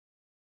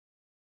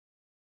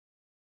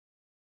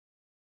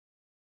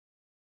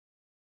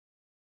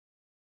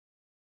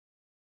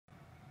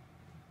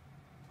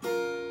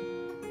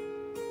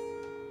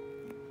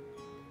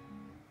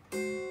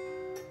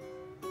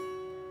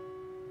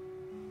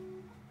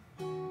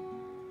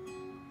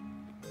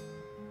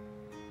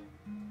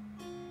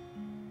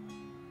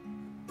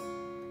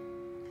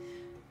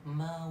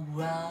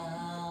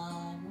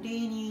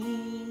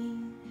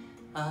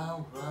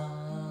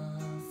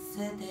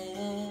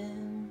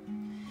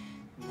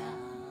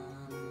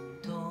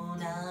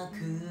く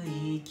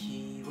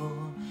息を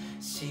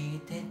し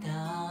て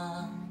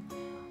た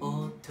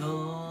大人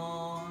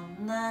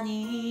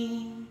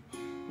に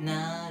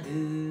な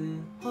る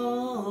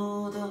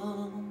ほ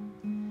ど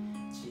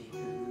自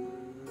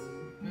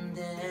分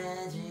で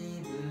自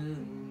分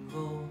を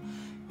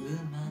う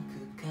まく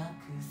隠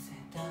せ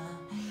た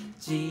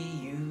自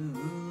由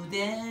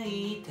でい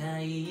た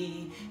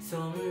いそ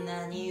ん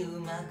なにう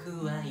ま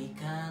くはい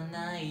か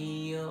な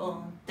い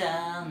よ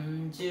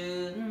単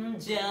純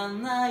じゃ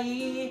な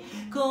い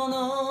こ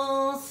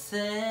の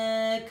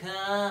世界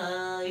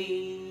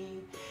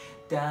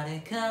誰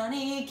か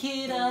に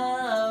嫌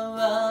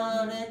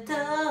われ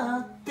た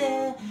っ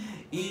て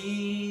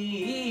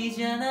いい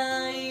じゃ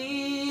な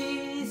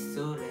い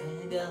それ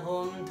が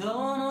本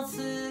当の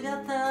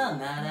姿な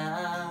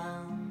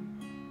ら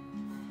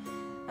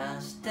明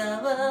日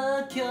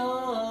は今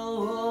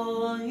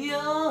日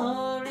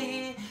よ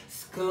り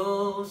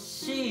少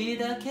し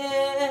だけ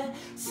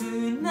素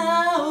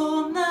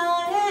直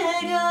な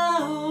笑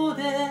顔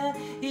で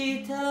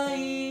いた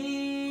い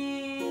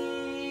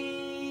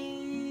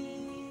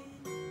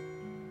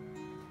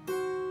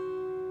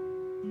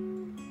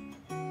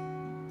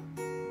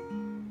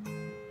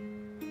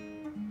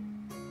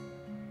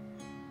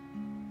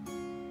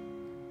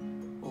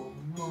思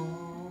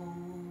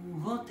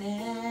って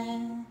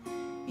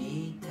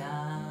いた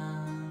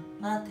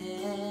って言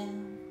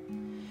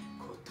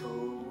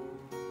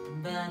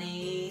葉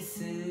に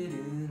す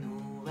る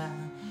のは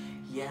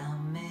や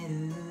め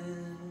る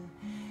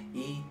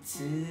いつ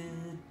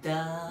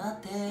だ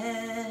って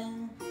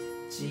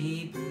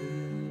自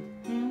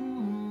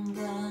分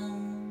が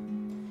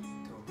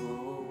どう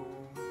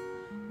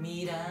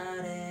見ら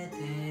れて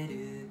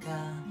るか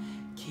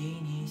気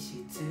に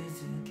し続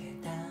け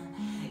た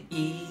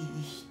いい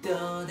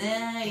人で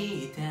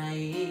いた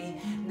い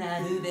な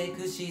るべ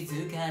く静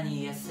か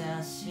に優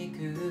し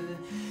く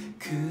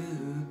空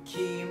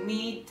気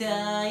み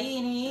た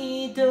い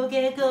に溶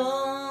け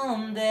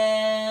込ん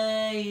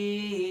で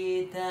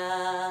いた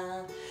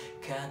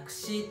隠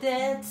し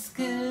て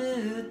作っ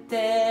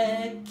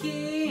て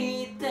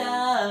き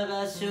た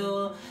場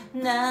所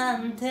な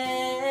んて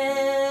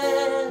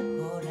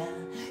ほら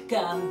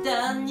簡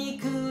単に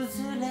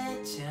崩れ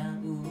ちゃう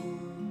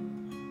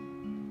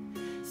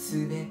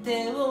すべ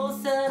てを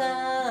さ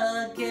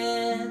ら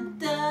け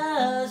出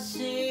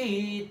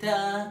し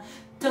た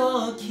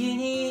時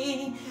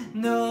に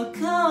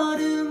残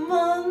る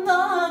もの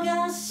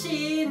が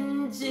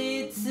真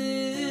実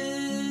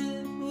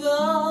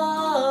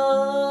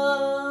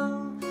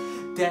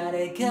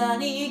誰か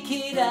に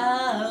嫌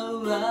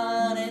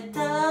われ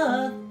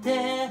たっ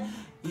て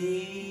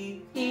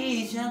い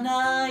いじゃ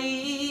な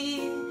い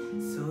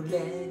そ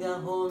れが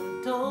本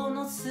当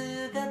の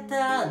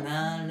姿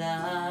な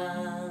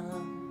ら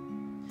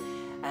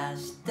明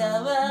日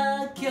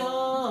は今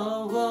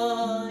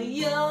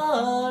日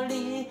よ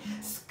り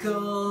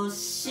少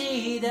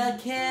しだ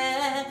け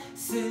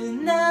素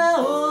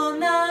直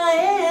な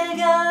笑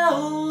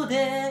顔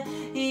で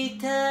い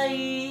たい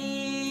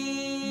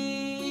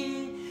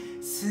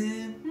素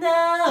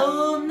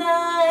直な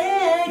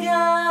笑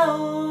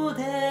顔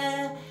で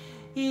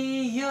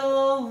い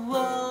よう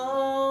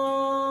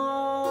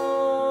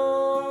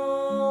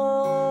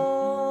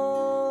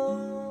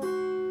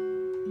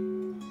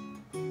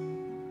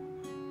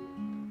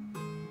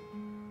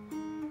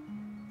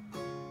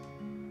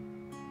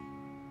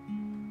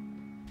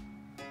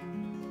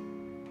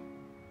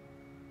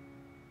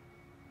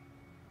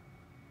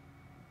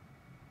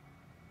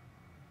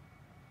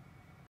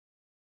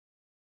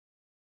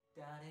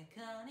誰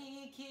か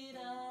に嫌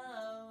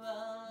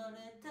わ